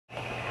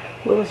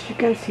Well, as you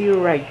can see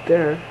right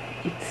there,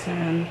 it's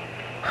an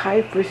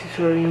high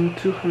precision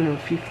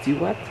 250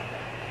 watt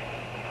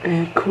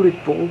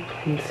coated bulb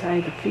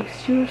inside the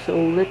fixture. So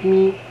let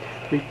me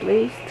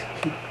replace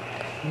the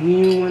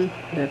new one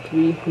that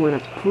we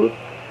want to put.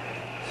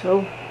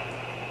 So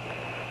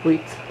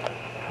wait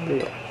a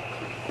little.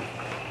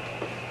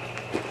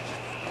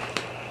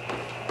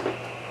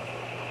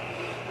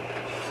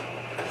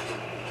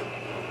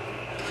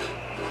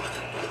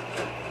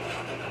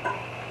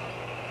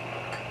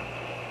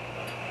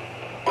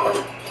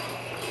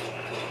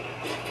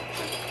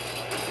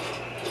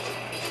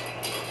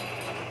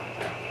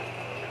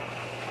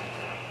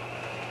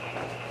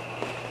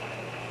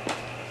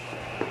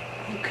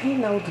 Okay,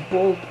 now the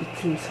bulb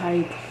is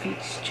inside the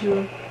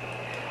fixture.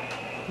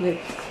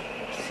 Let's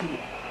see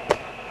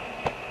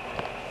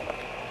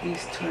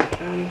this turn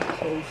on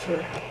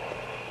closer.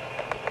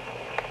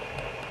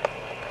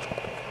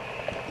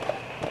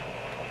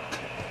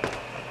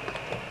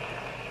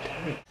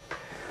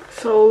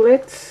 So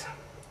let's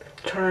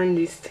turn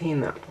this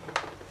thing up.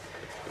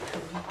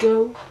 Here we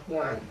go.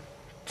 1,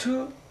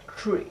 2,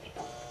 3.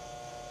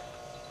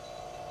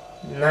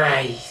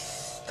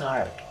 Nice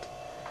start.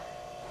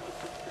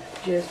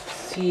 Just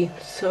see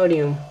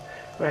sodium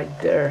right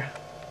there.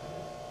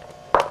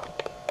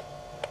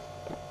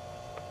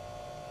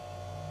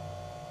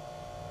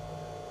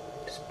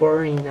 It's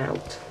burning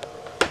out.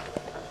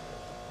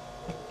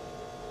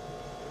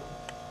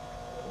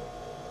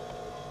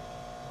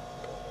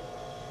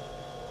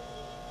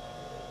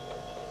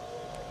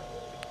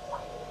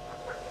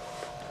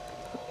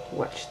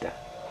 Watch that.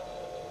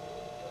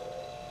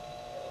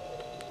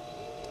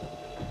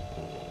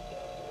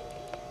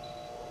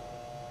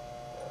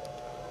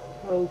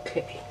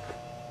 Okay.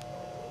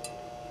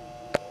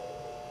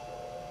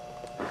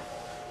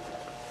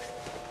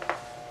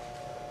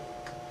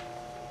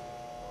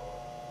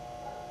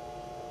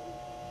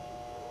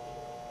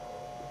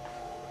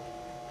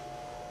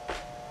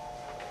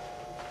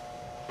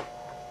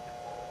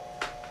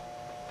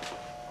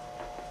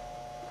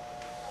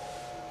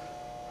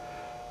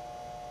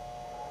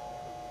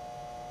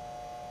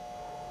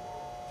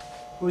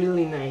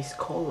 Really nice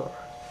color.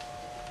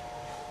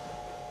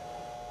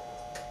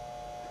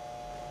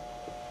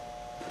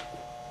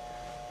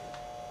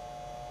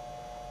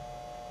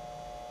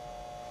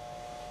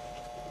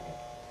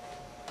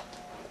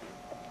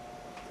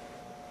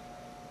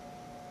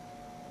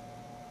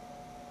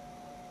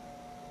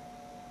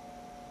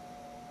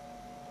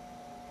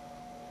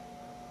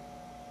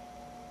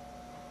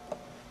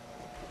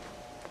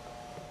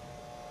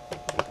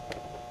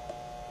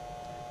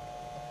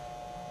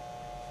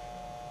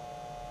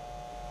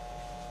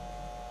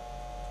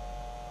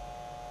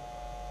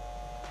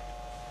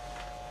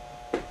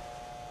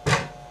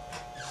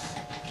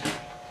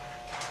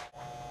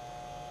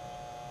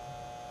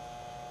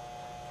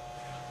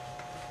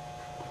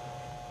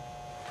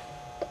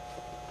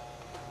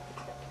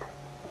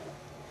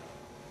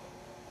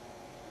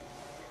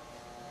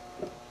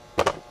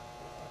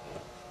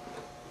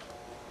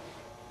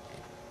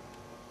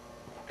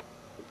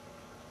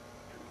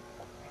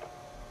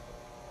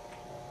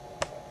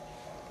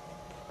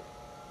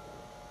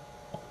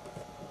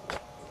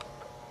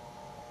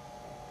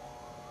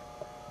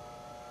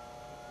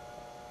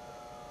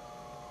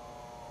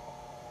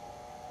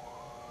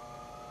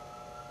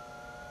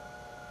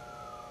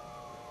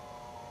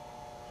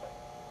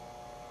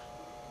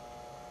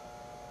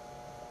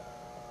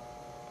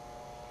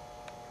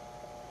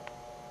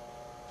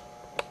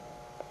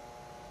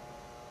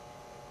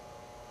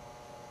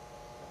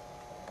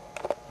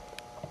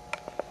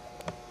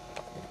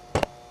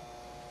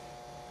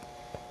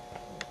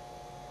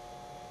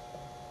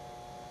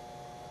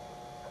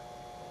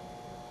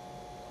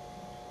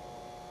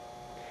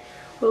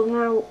 Well,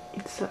 now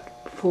it's at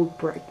full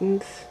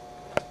brightness.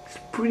 It's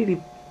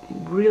really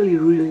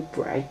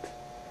bright.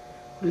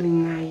 Really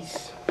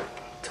nice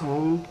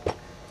tone.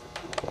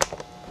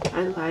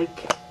 I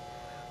like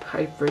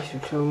high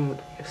pressure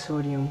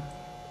sodium.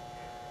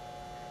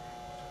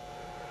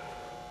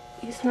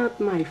 It's not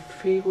my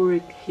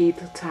favorite heat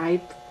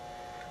type.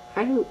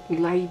 I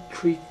like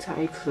 3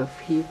 types of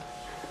heat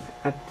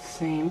at the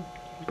same,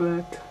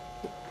 but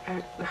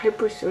high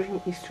pressure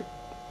sodium is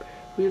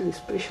really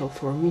special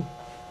for me.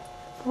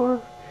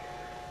 For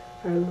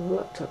a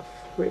lot of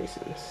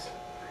reasons,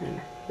 and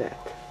that.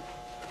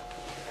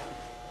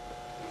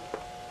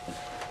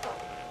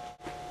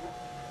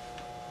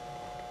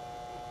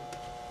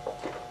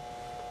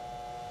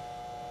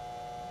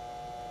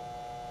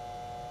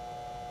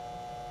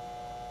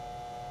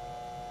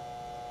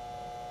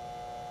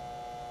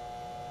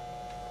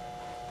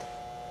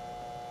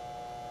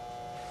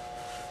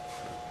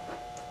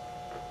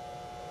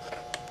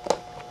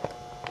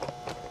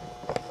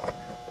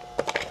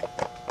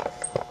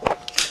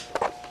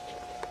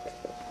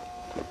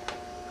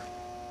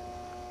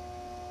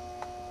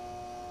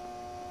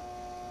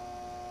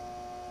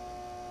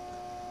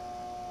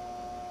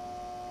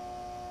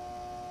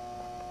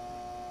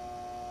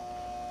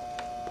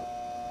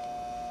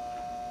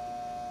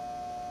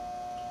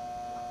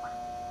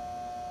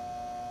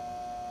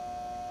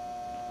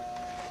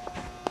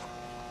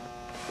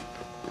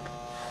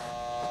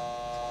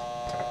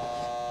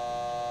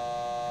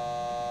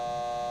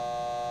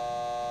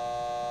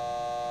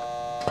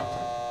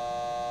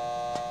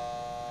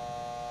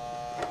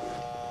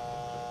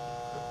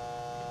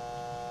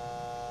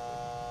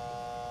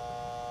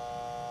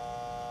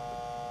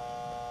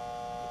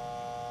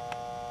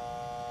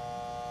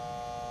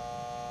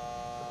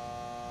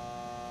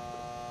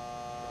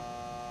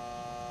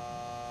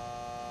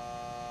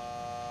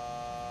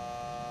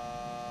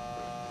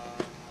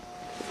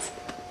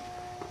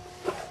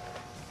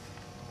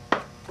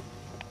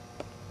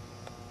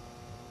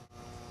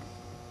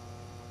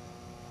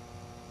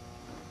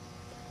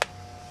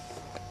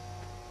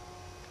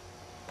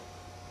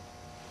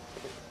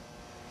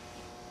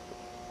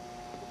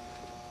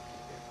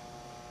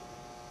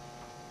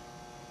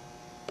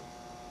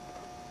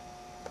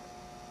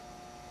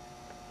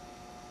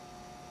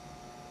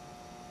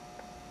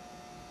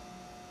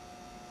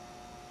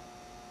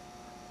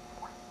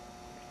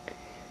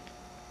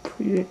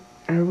 a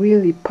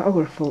really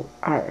powerful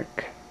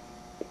arc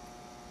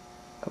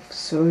of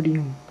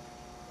sodium.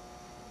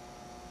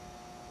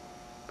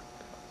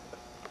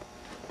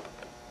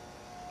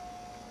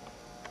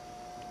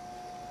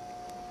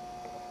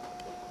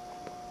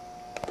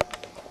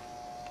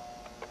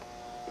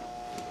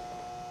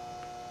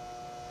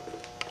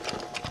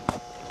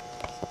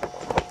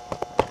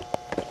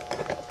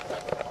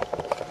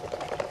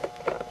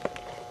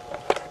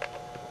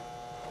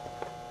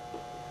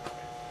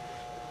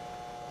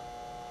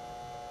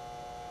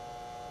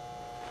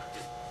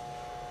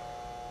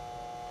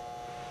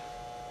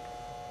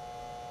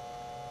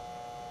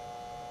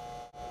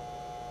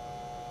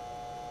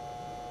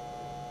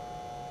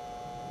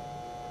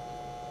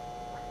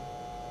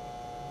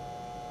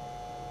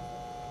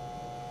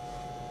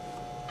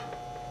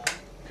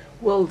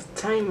 Well,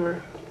 the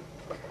timer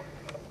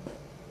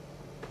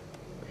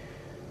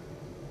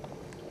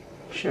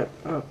shut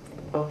up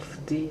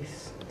of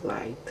this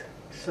light.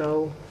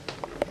 So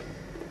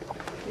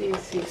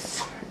this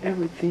is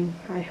everything.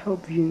 I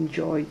hope you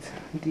enjoyed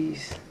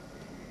this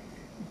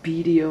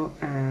video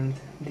and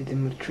the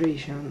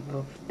demonstration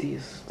of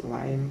this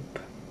lamp.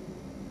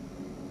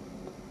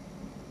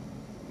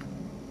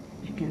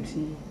 You can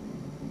see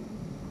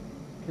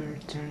they're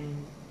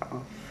turning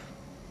off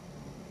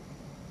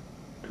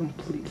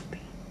completely.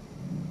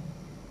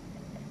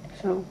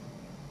 So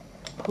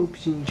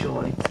hope you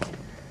enjoyed,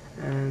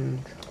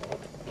 and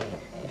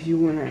if you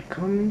wanna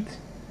comment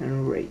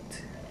and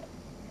rate,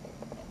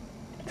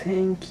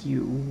 thank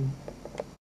you.